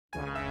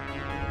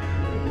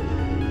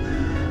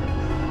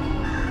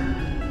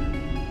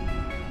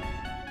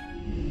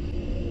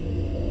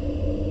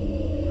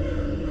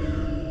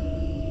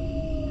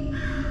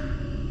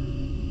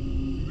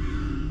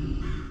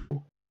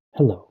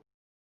Hello,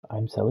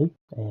 I'm Sully,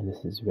 and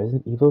this is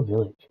Resident Evil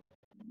Village.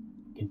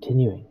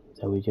 Continuing,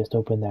 so we just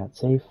opened that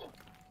safe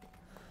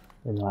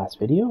in the last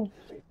video,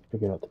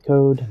 figured out the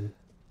code, and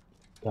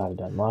got it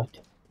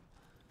unlocked.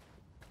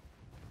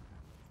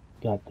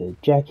 Got the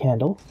jack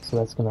handle, so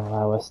that's going to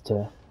allow us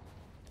to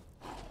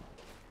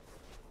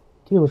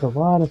deal with a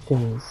lot of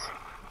things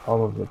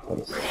all over the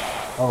place.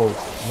 Oh,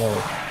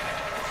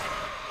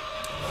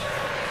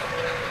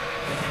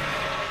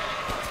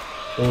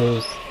 no.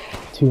 There's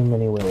too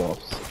many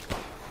werewolves.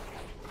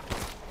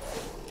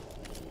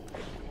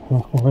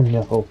 Oh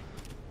no.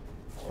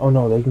 Oh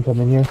no, they can come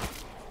in here?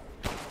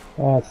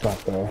 That's not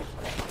fair.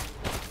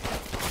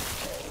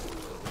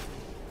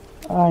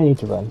 I need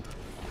to run.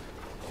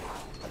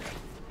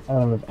 I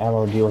don't have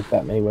ammo to deal with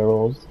that many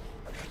werewolves.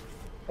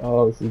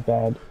 Oh, this is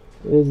bad.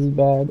 This is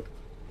bad.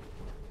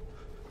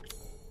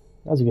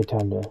 Now's a good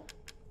time to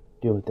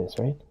deal with this,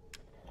 right?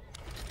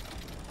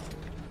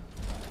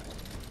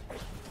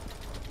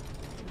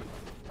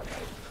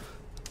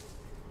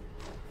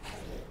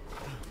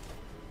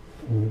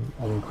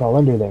 I can crawl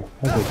under there.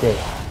 Okay, great.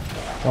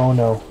 Oh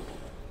no.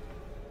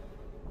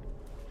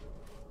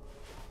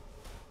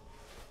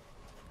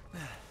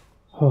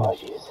 Oh,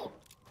 jeez.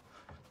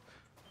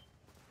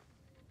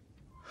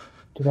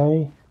 Did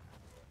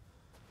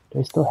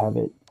I still have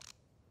it?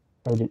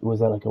 Or was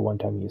that like a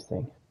one-time use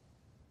thing?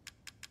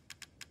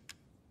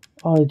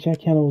 Oh, the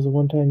jack handle was a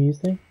one-time use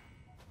thing?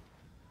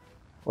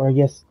 Or I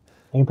guess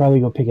I can probably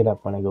go pick it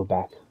up when I go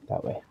back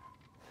that way.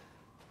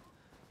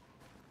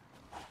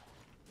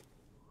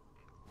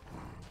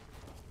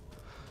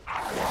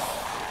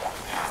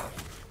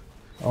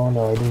 Oh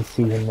no, I didn't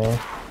see him there.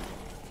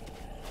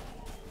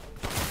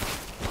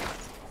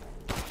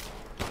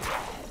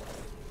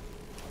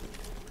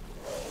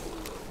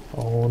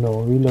 Oh no,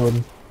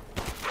 reloading.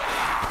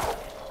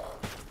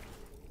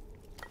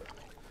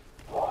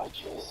 Oh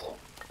jeez.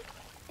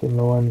 Getting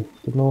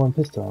low on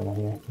pistol ammo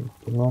here.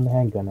 Getting low on the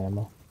handgun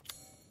ammo.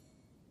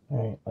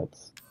 Alright,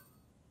 let's...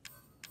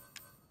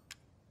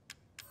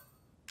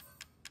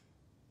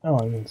 Oh,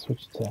 I can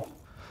switch to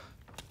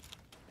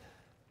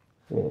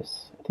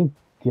this. I think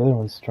the other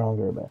one's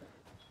stronger, but...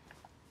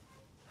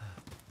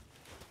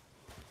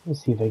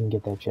 Let's see if I can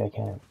get that jack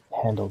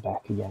handle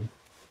back again.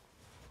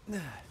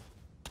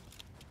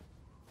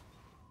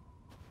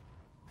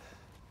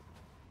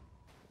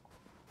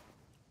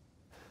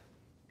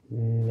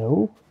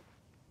 No?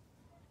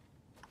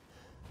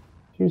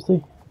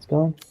 Seriously? It's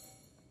gone?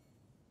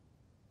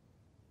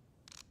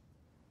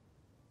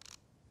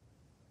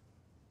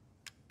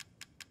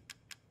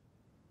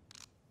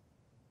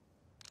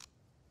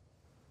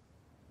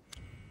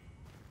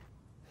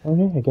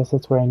 Okay, I guess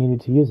that's where I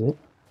needed to use it.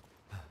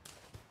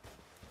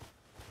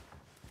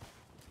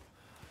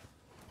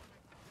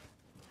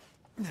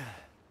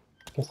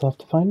 Guess I'll have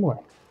to find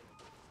more.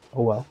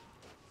 Oh well.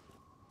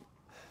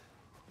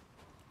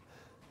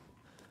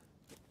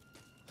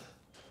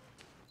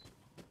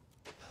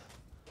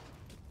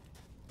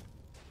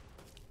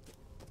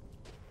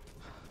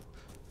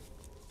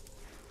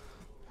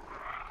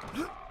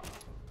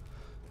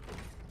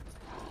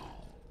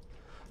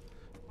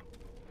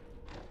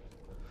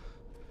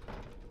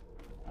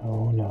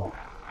 Oh no.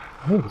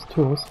 Hey, there's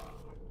tools.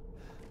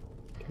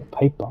 Got a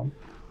pipe bomb.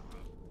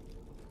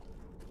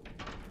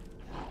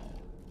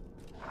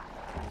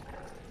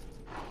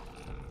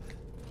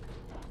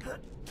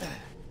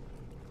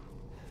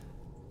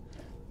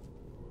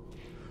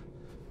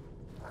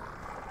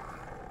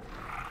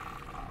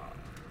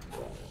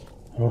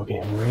 Okay,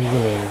 where's the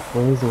werewolf?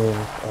 Where's the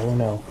werewolf? Oh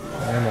no.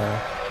 Oh no.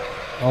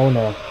 Oh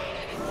no.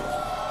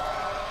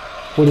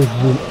 What is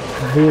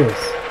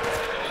this?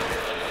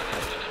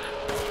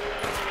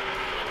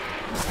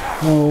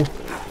 No.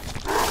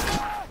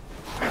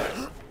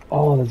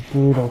 Oh, that's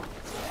brutal.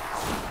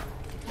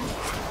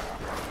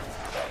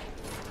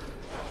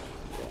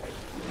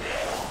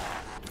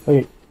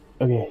 Okay,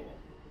 okay.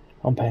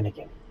 I'm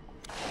panicking.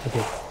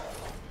 Okay.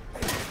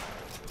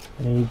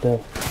 I need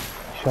the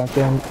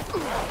shotgun.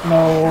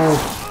 No!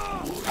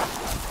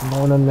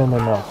 No, no, no, no,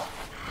 no.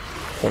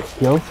 Okay,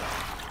 heal.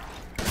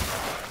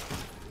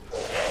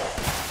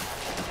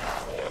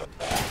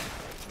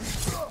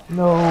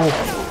 No!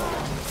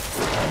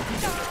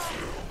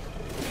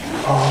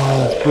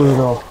 Oh, that's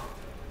brutal.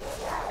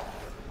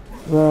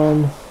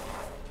 Run.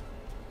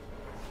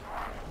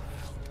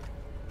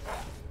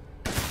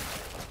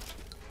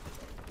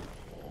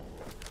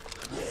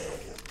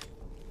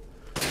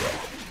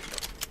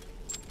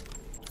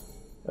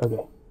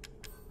 Okay.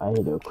 I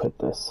need to equip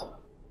this.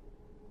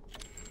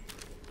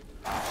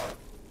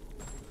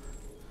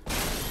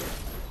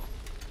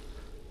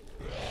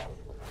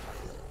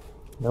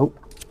 Nope.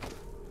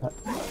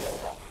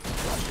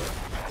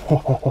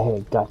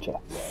 Gotcha.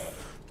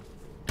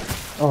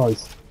 Oh,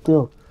 he's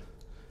still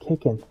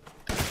kicking.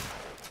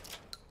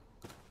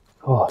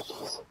 Oh,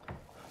 jeez.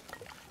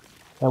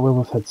 That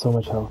werewolf had so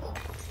much health.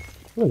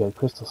 Oh, I got a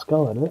crystal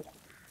skull out of it.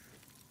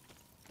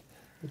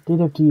 I did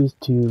have to use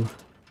two.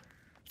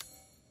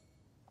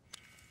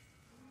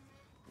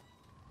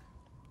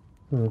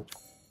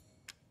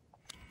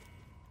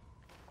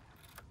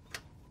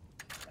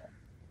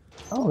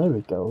 Oh, there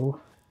we go.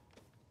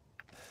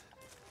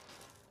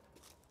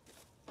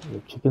 The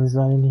chicken's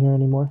not in here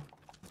anymore.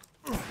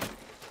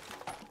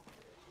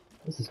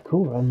 This is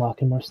cool. We're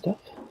unlocking more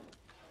stuff.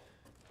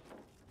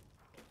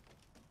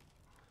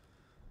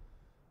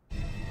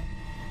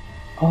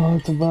 Oh,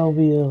 it's a well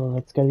wheel.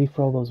 That's gotta be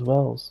for all those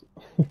wells.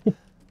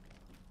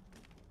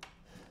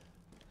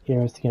 Here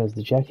I was thinking it was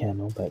the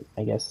jackhammer, but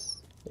I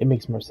guess it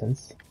makes more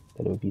sense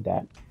that it would be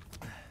that.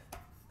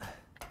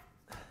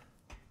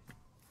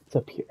 It's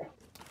up here.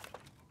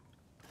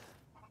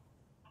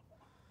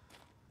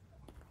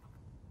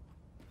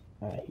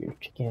 I hear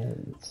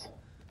chickens.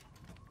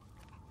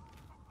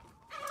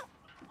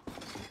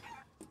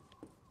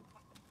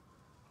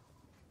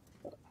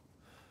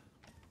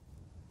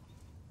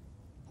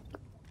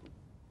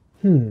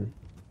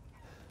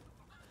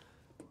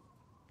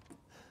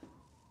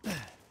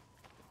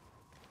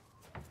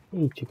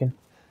 Hey, chicken.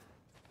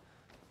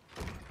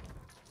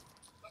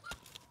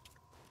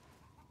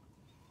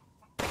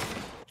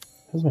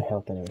 How's my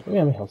health anyway?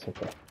 Yeah, my health's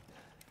okay.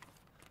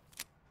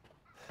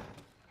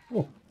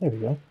 Oh, there we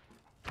go.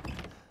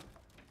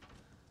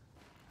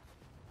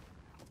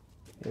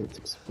 Let's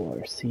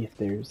explore, see if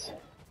there's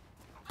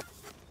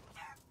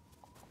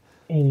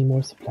any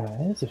more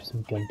supplies. There's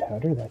some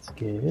gunpowder, that's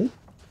good.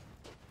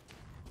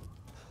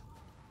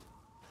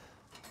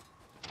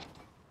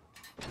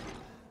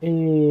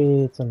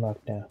 It's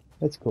unlocked now.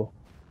 That's cool.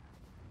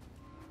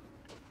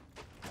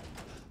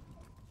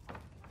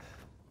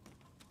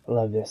 I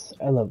love this.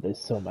 I love this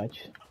so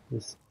much.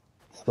 This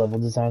level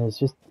design is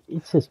just,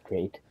 it's just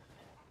great.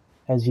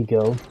 As you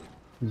go,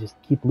 you just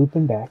keep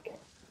looping back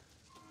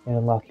and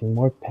unlocking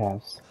more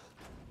paths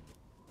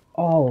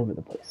all over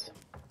the place.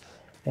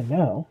 And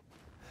now,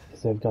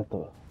 because I've got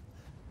the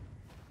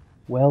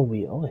well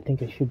wheel, I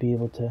think I should be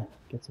able to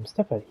get some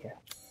stuff out of here.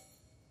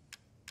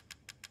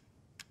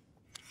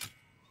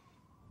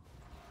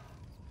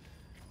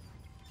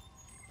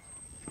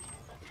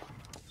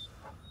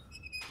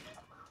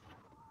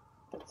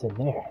 What's in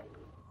there?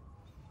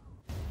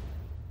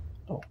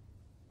 Oh,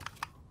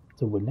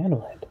 it's a wood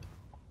nanohead.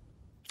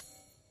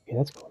 Okay,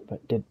 that's cool,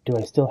 but do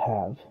I still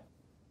have...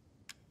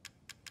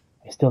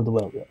 I still have the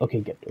well wheel. Okay,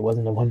 good. It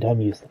wasn't a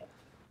one-time use thing.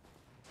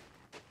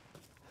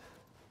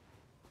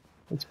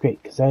 That's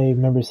great, because I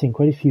remember seeing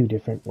quite a few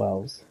different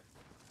wells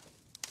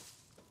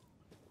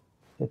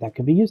that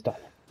could be used on.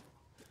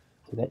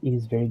 So that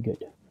is very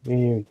good.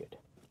 Very good.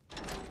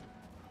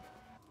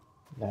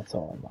 That's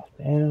all unlocked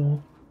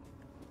now.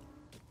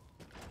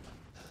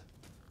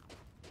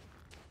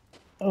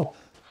 Oh.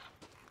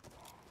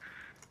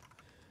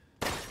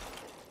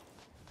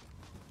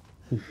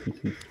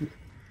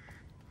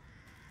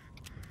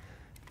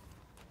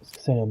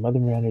 Because I know Mother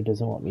Miranda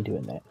doesn't want me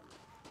doing that.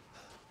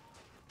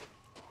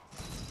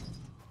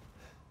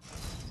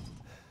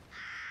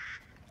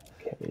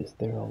 Okay, is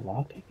there a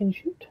lock I can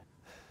shoot?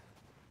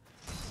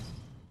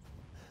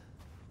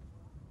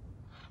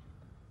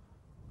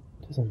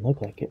 Doesn't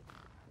look like it.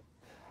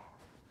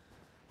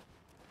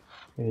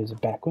 There's a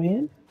back way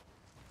in?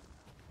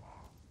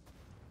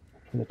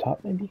 From the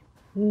top, maybe?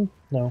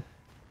 No.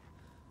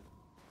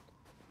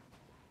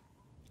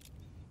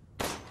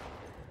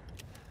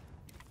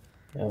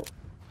 No.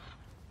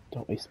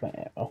 Don't waste my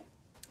ammo.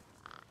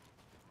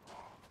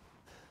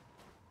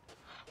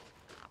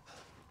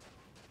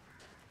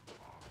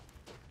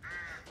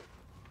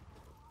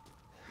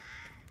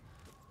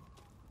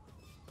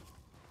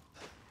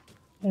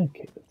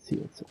 Okay, let's see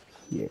what's up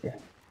here.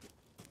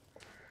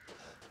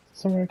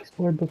 Somewhere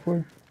explored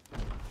before?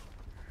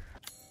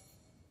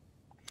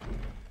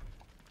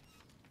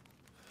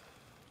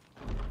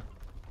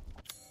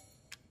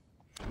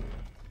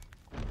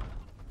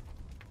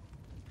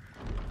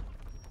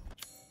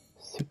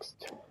 Sixth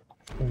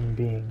thing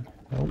being...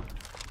 Nope.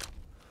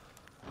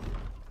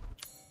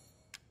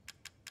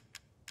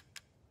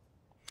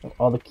 Oh,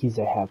 all the keys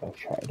I have I've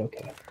tried.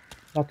 Okay.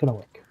 Not gonna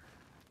work.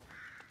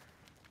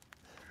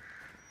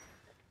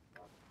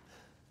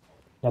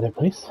 Another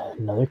place,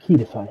 another key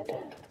to find.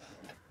 Let's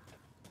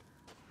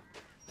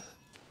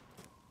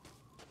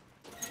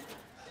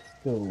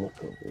go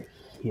look over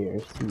here,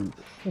 see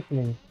what's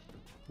happening.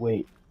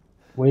 Wait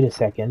a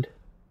second.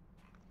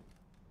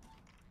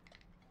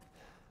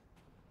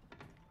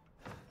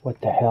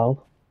 What the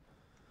hell?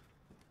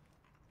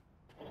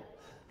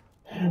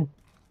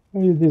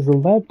 There's a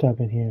laptop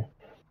in here.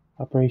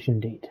 Operation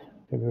date,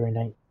 February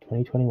 9th,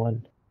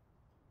 2021.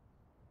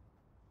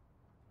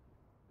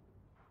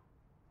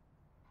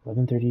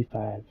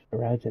 11:35.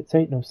 Arrived at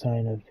site, no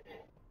sign of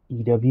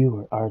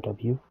EW or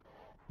RW.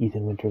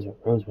 Ethan Winters or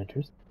Rose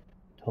Winters.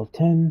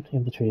 12:10.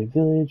 Infiltrated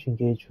village.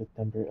 Engaged with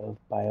number of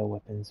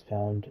bioweapons.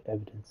 Found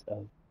evidence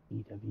of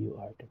EW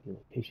RW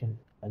location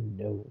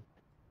unknown.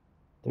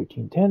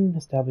 13:10.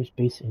 Established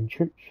base in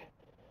church.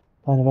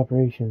 Plan of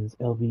operations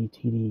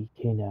LVTD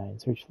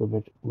K9. Search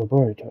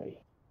laboratory.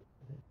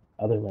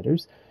 Other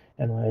letters.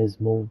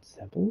 Analyze mold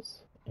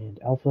samples. And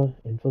Alpha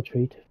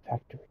infiltrate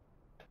factory.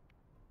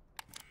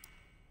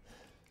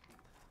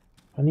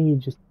 Why don't you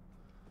just...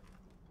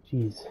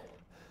 Jeez.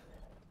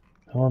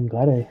 Oh, I'm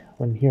glad I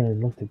went here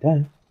and looked at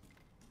that.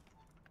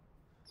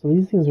 So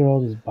these things are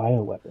all just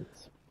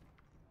bioweapons.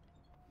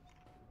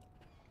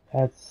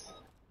 That's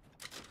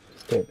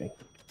disturbing.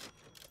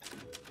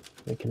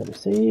 Make another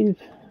save.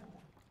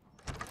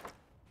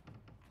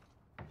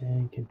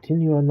 And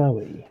continue on my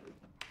way.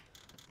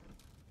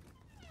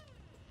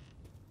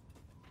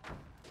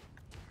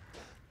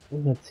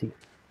 Let's see.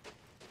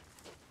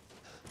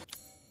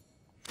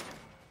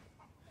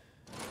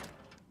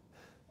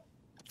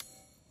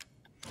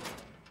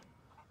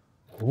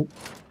 Oh,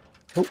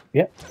 oh,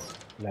 yep,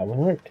 that one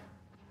worked.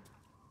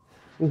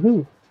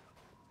 Woohoo!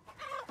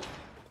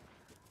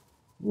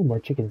 Ooh, more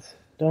chickens.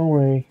 Don't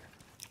worry.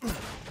 Well,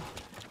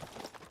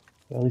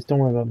 at least don't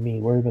worry about me.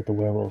 Worry about the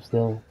werewolves.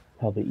 They'll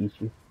probably eat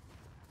you.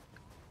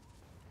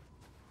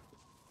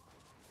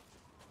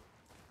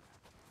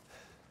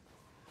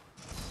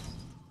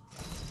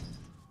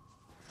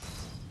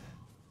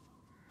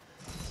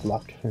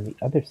 Locked from the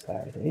other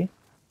side, eh?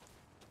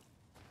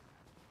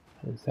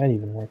 How does that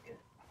even work?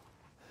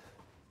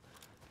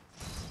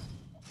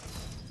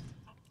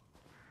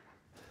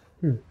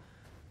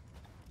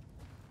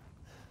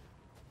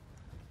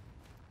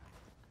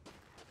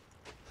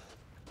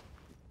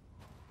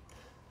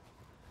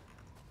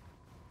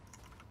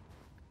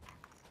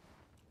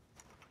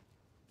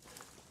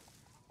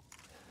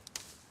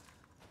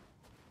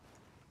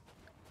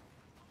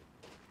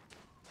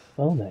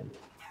 Well then.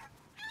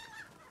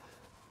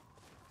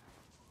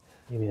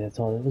 Maybe that's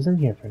all that was in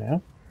here for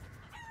now.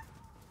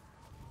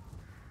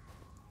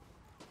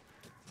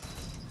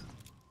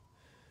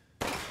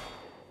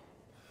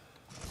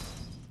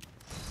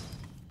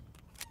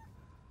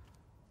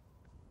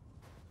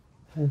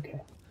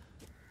 Okay.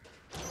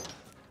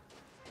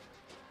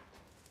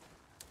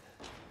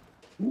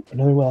 Ooh,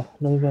 another well,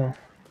 another well.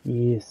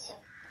 Yes.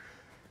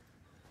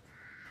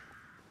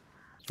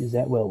 Let's use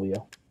that well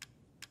wheel.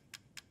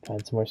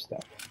 Find some more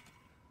stuff.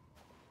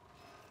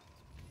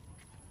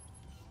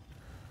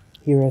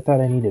 Here I thought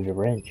I needed a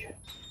wrench.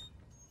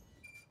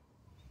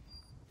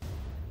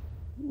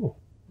 Ooh,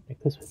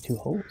 necklace with 2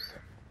 holes.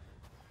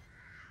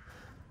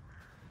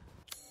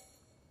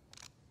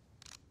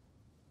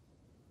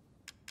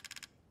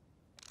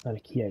 Not a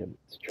key item,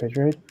 it's a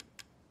treasure item.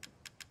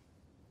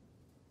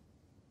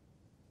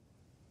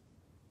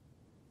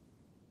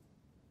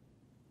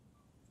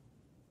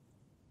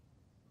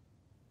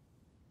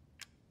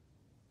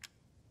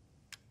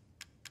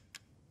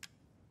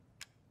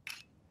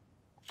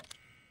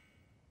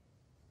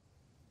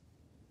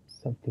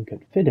 Something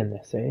could fit in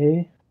this,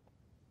 eh?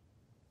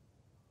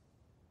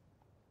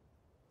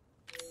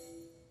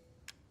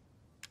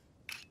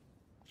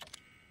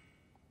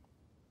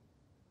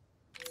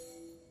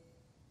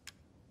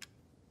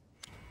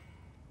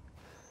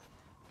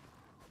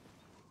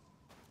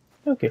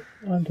 Okay,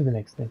 on to the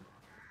next thing.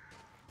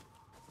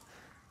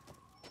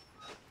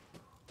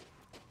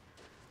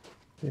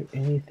 Is there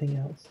anything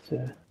else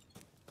to...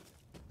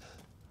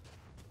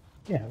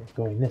 Yeah, we're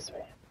going this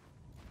way.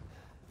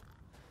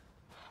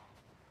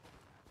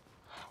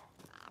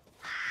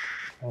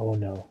 Oh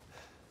no.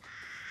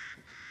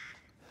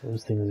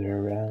 Those things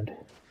are around.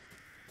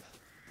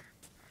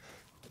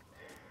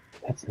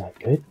 That's not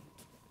good.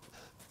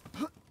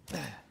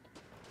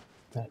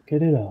 Not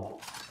good at all.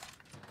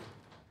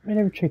 I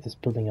never checked this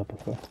building out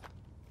before.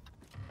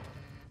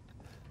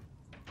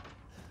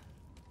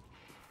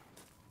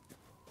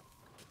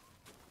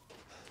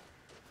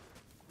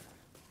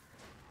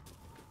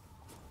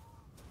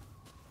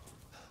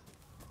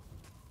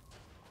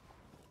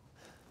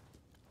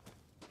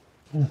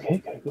 Okay,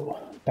 gotta go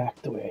back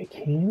the way I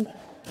came.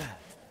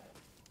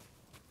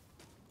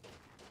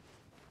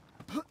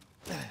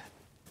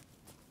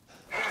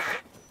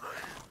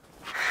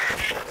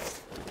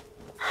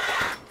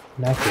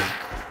 Not good.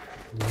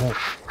 No.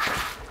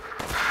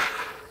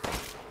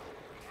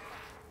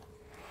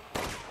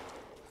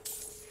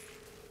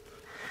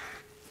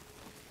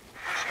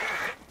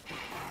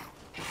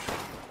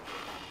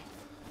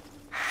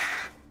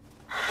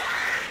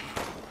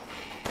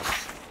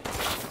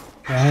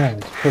 Ah,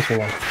 it's a closer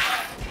one.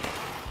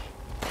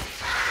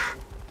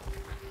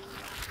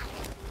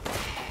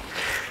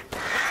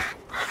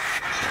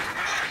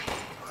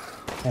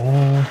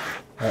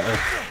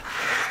 Uh-oh.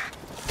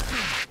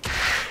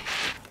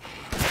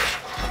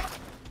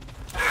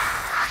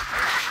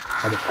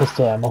 Out of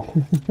pistol ammo.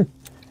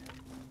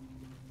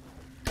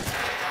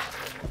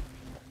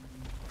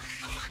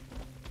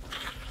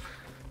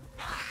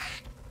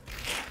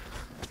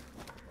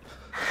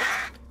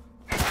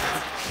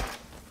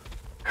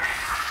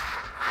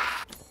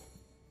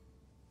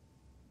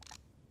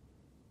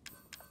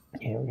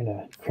 Okay, we're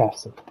gonna craft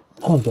some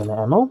handgun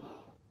ammo.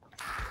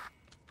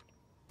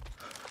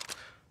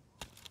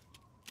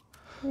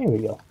 There we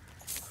go.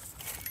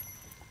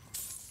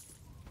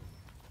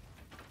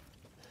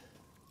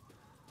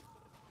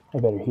 I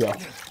better heal.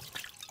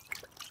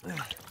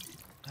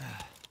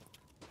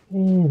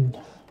 And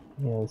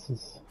yeah, this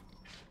is...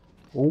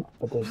 Oh,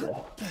 but there's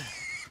a...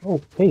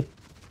 Oh, hey!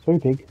 Sorry,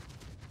 pig.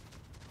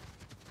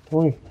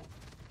 Don't worry.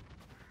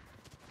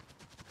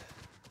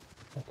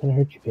 Not gonna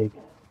hurt you, pig.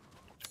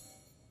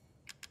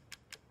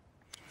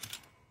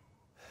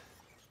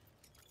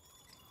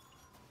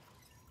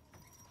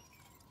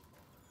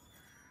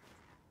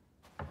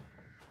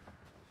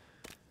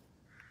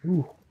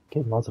 Ooh,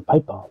 getting lots of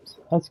pipe bombs.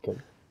 That's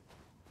good.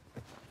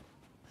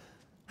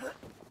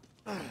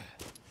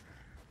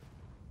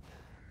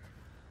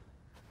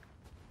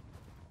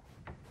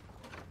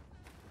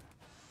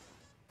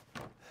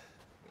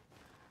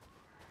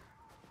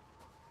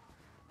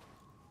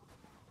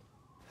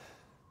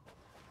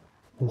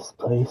 This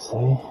place,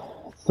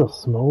 it's still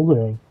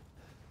smoldering.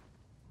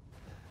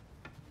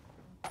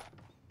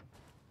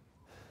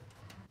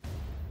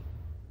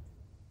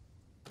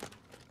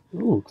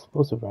 Ooh,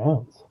 explosive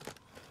rounds.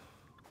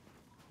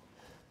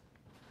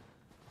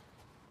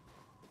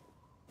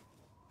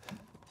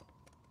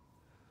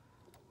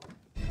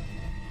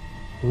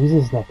 Who's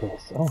this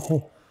necklace? Oh,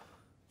 hey.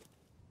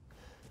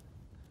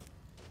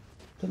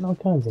 Getting all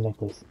kinds of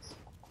necklaces.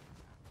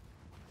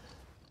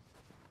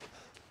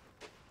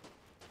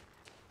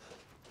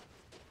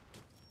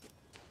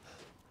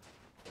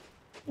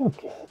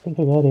 Okay, I think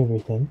I got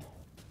everything.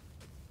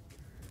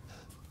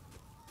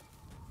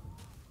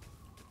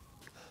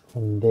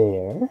 From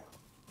there.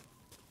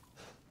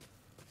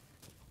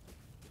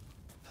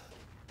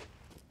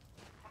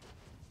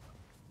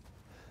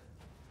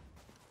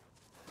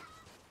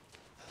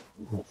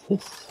 What's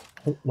this?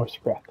 Oh, more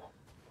scrap.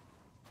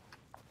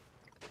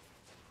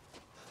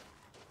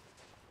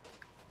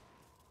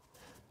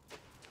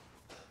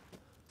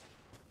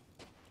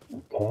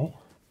 Okay.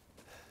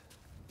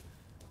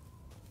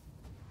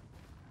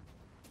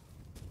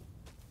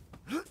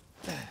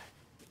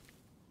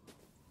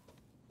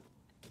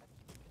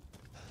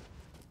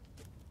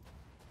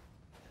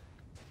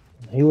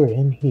 They were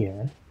in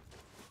here.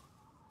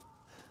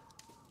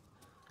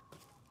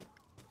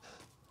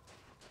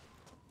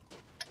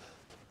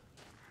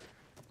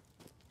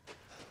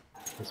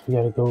 Guess we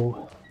gotta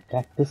go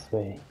back this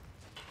way.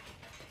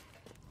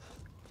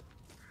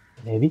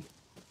 Maybe?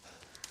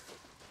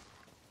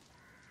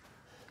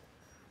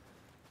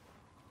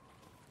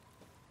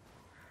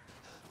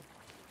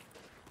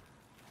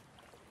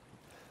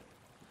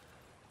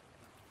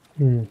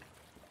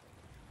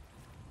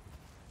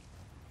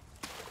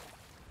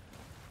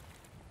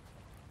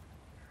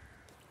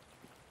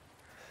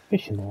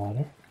 Fish in the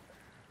water.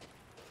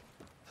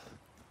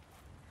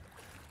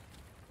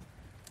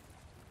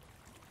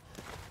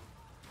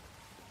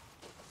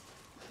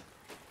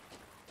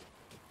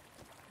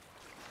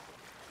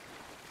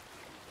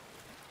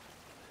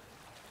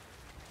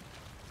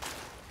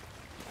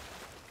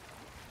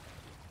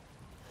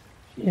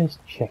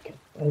 Just check it.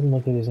 Doesn't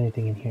look like there's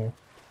anything in here.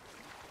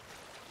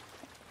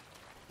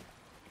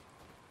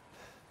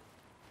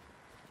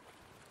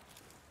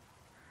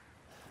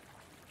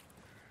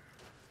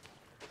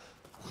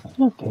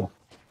 Okay.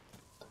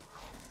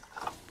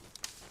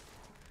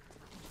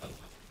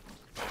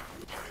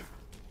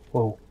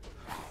 Whoa.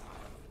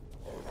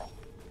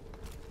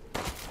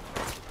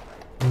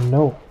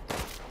 No.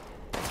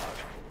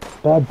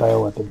 Bad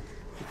bioweapon.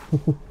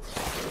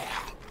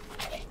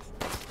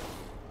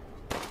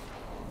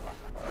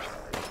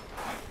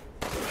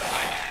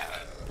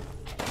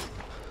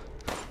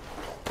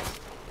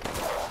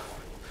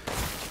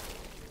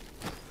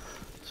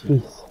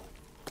 Jeez.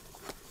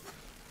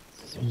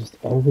 These are just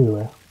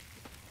everywhere.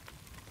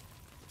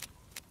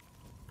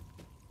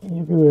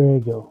 Everywhere I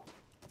go.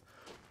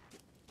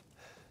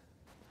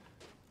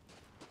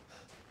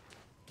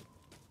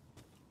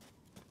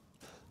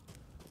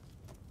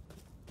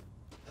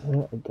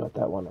 Yeah, I got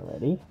that one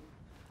already.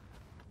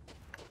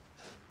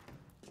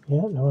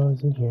 Yeah, no, I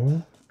was in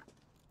here.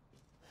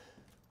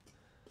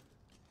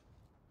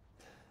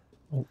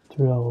 Went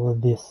through all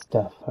of this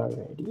stuff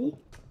already.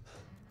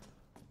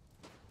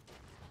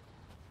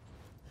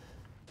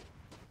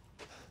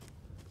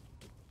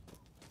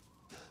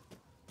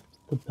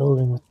 The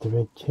building with the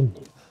red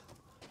chimney.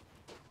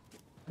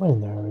 Went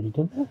in there already,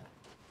 didn't I?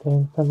 Did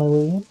I find my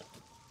way in?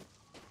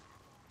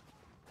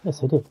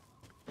 Yes, I did.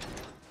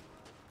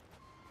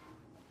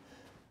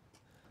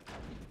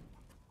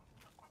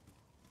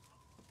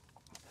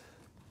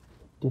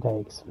 Did I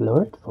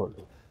explore it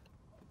fully?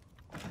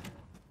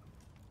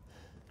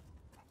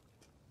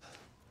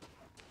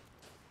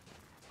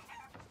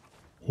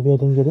 Maybe I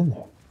didn't get in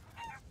there.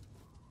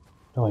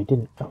 No, I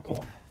didn't. Okay.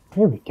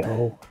 Here we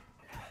go.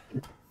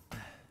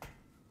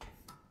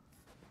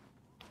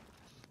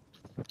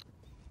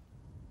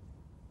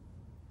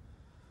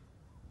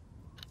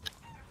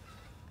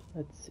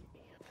 Let's see.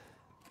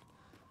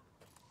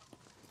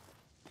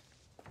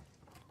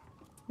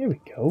 Here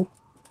we go.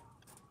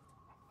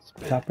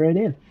 Let's pop right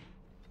in.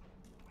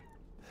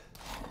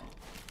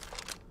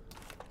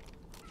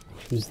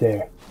 Who's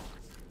there?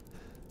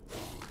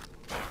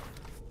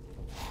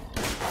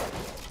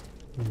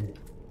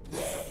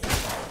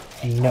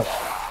 No,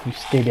 you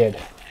stay dead.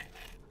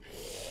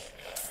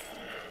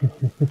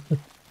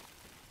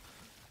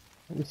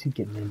 What was he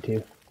getting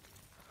into?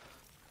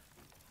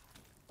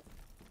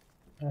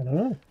 I don't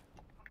know.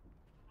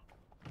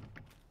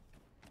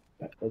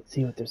 But let's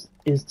see what there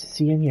is to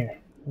see in here.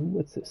 Ooh,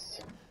 what's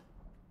this?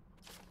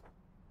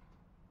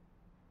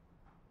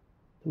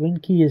 The wing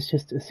key is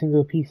just a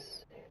single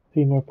piece.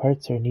 3 more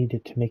parts are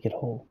needed to make it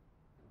whole.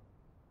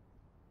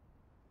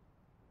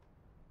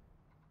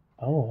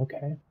 Oh,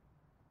 okay.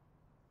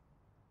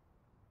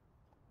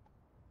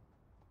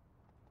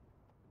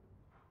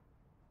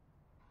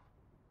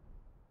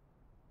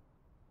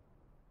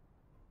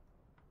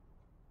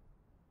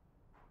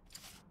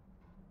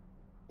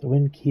 The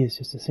wind key is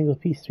just a single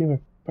piece. 3 more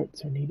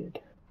parts are needed.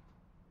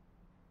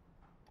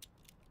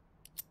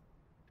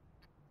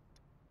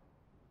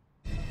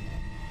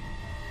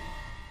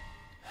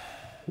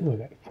 Ooh, I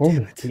got 4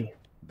 wind key.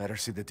 Better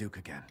see the Duke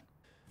again.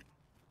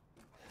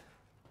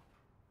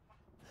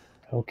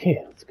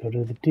 Okay, let's go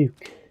to the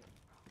Duke.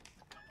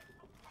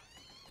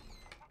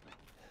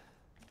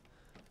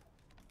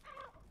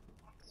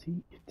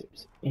 See if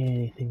there's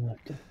anything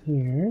left in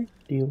here.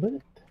 Deal with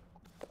it.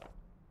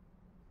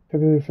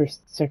 February 1st,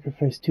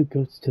 sacrificed 2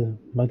 goats to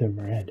Mother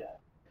Miranda.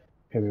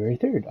 February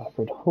 3rd,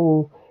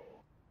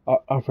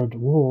 offered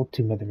wool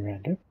to Mother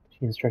Miranda.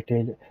 She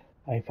instructed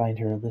I find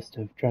her a list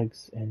of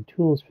drugs and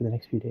tools for the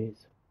next few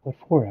days. What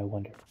for, I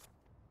wonder?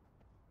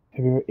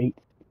 February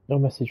 8th, no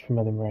message from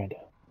Mother Miranda.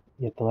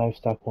 Yet the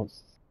livestock won't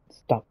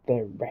stop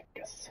their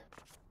ruckus.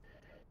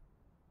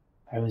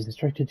 I was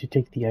instructed to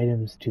take the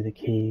items to the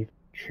cave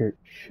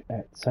church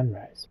at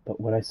sunrise, but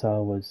what I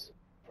saw was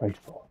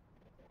frightful.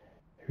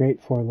 The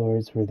great 4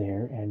 lords were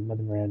there, and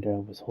Mother Miranda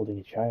was holding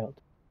a child.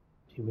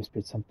 She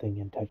whispered something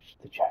and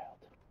touched the child.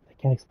 I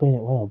can't explain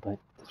it well, but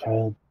the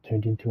child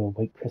turned into a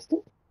white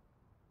crystal.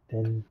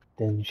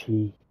 Then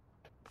she...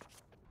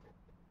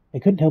 I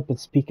couldn't help but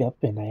speak up,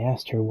 and I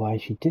asked her why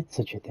she did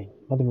such a thing.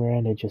 Mother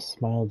Miranda just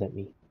smiled at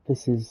me.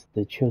 This is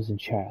the chosen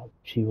child.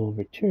 She will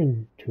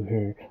return to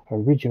her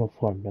original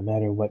form, no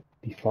matter what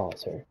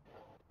befalls her.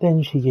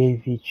 Then she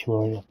gave each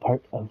lord a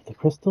part of the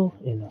crystal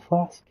in a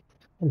flask,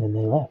 and then they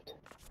left.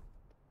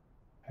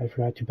 I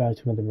forgot to bow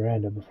to Mother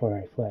Miranda before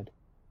I fled.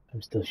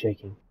 I'm still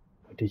shaking.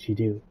 What did she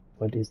do?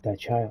 What is that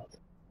child?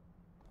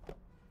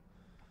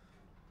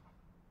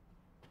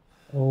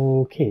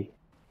 Okay.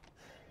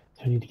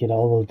 So I need to get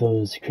all of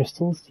those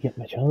crystals to get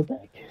my child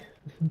back.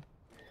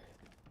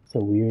 So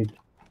weird.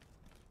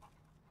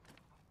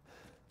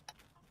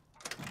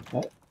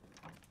 But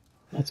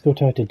let's go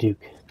talk to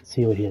Duke.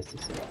 See what he has to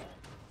say.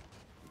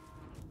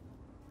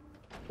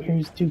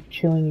 Where's Duke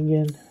chilling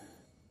again?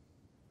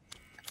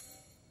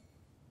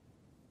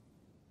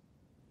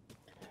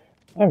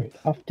 Alright,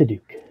 off to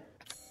Duke.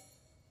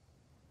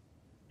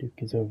 Duke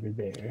is over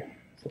there.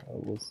 So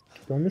we'll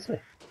keep going this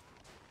way.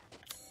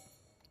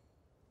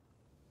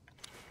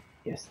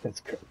 Yes, that's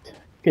correct.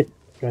 Good.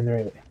 Going the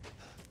right way.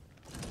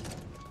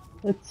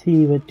 Let's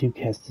see what Duke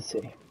has to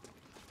say.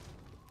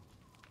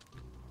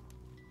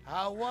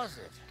 How was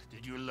it?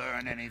 Did you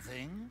learn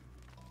anything?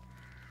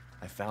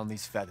 I found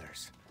these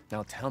feathers.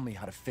 Now tell me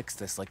how to fix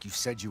this like you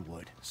said you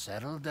would.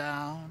 Settle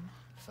down.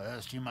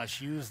 First, you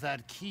must use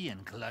that key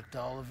and collect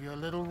all of your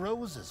little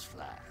roses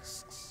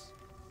flasks.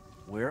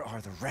 Where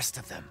are the rest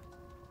of them?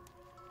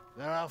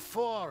 There are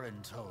 4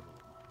 in total.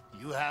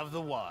 You have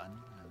the one,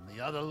 and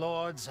the other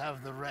lords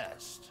have the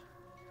rest.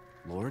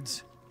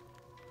 Lords?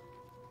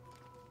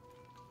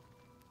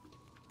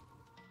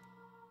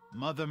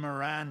 Mother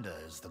Miranda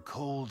is the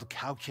cold,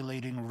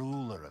 calculating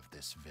ruler of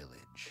this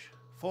village.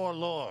 4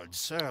 lords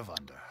serve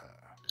under her.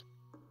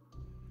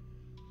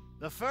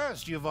 The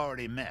first you've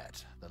already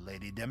met, the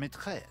Lady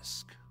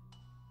Dimitrescu.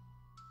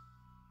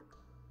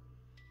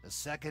 The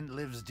second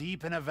lives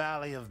deep in a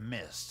valley of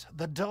mist,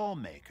 the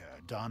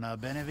doll-maker, Donna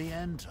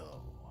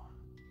Beneviento.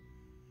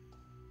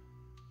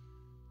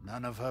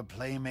 None of her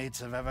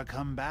playmates have ever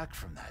come back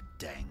from that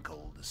dank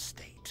old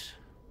estate.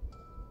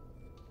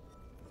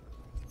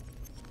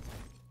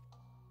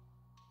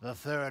 The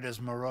third is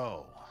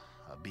Moreau,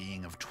 a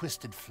being of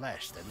twisted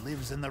flesh that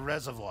lives in the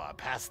reservoir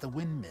past the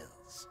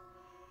windmills.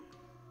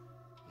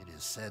 It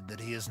is said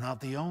that he is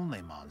not the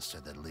only monster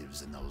that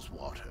lives in those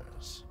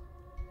waters.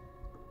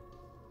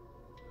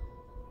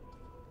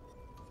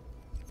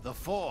 The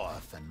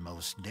fourth and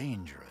most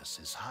dangerous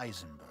is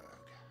Heisenberg.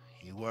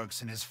 He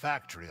works in his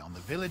factory on the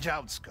village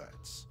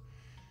outskirts.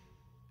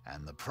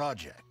 And the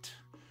project.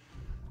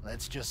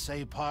 Let's just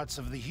say parts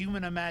of the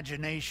human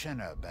imagination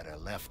are better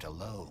left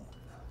alone.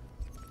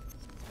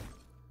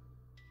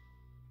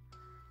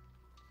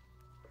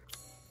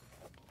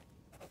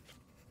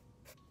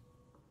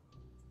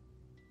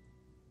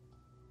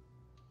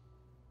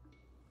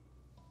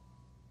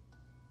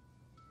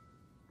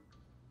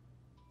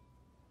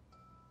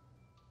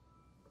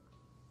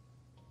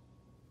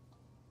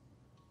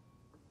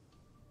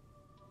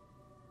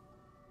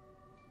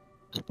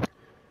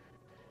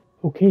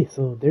 Okay,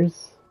 so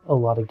there's a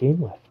lot of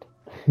game left.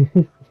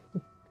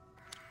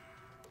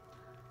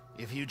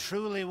 If you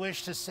truly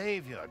wish to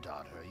save your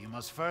daughter, you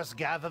must first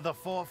gather the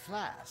 4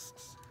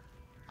 flasks.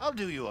 I'll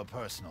do you a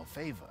personal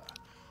favor.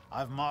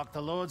 I've marked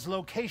the Lord's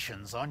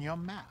locations on your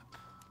map.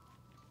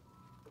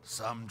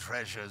 Some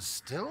treasures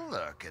still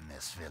lurk in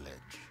this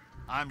village.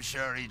 I'm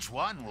sure each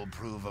one will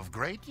prove of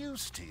great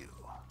use to you.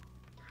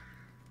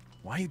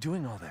 Why are you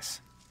doing all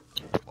this?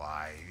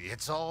 Why,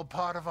 it's all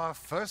part of our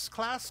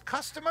first-class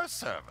customer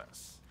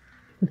service.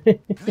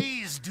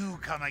 Please do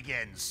come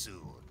again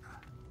soon.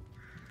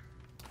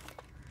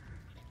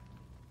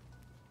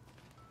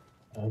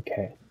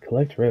 Okay,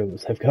 collect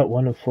rows. I've got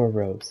 1 of 4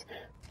 rows.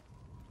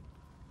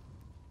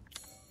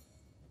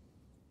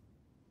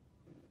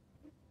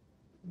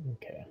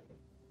 Okay.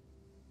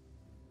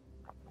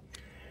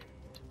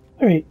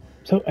 Alright,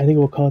 So I think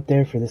we'll call it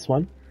there for this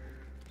one.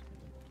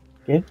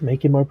 Okay,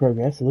 making more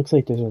progress. It looks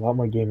like there's a lot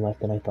more game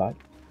left than I thought.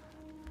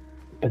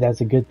 But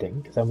that's a good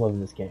thing, because I'm loving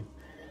this game.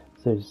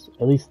 So there's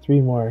at least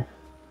 3 more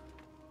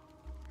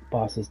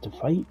bosses to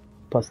fight.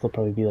 Plus there'll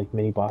probably be like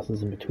mini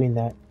bosses in between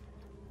that.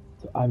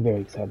 So I'm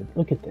very excited.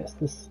 Look at this.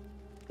 This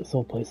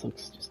whole place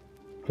looks just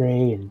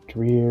gray and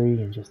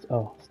dreary and just,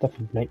 oh, stuff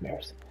of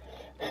nightmares.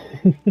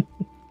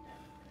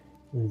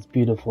 It's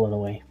beautiful in a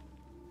way.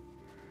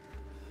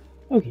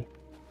 Okay.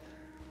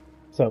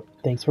 So,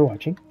 thanks for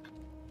watching.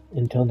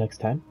 Until next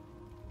time.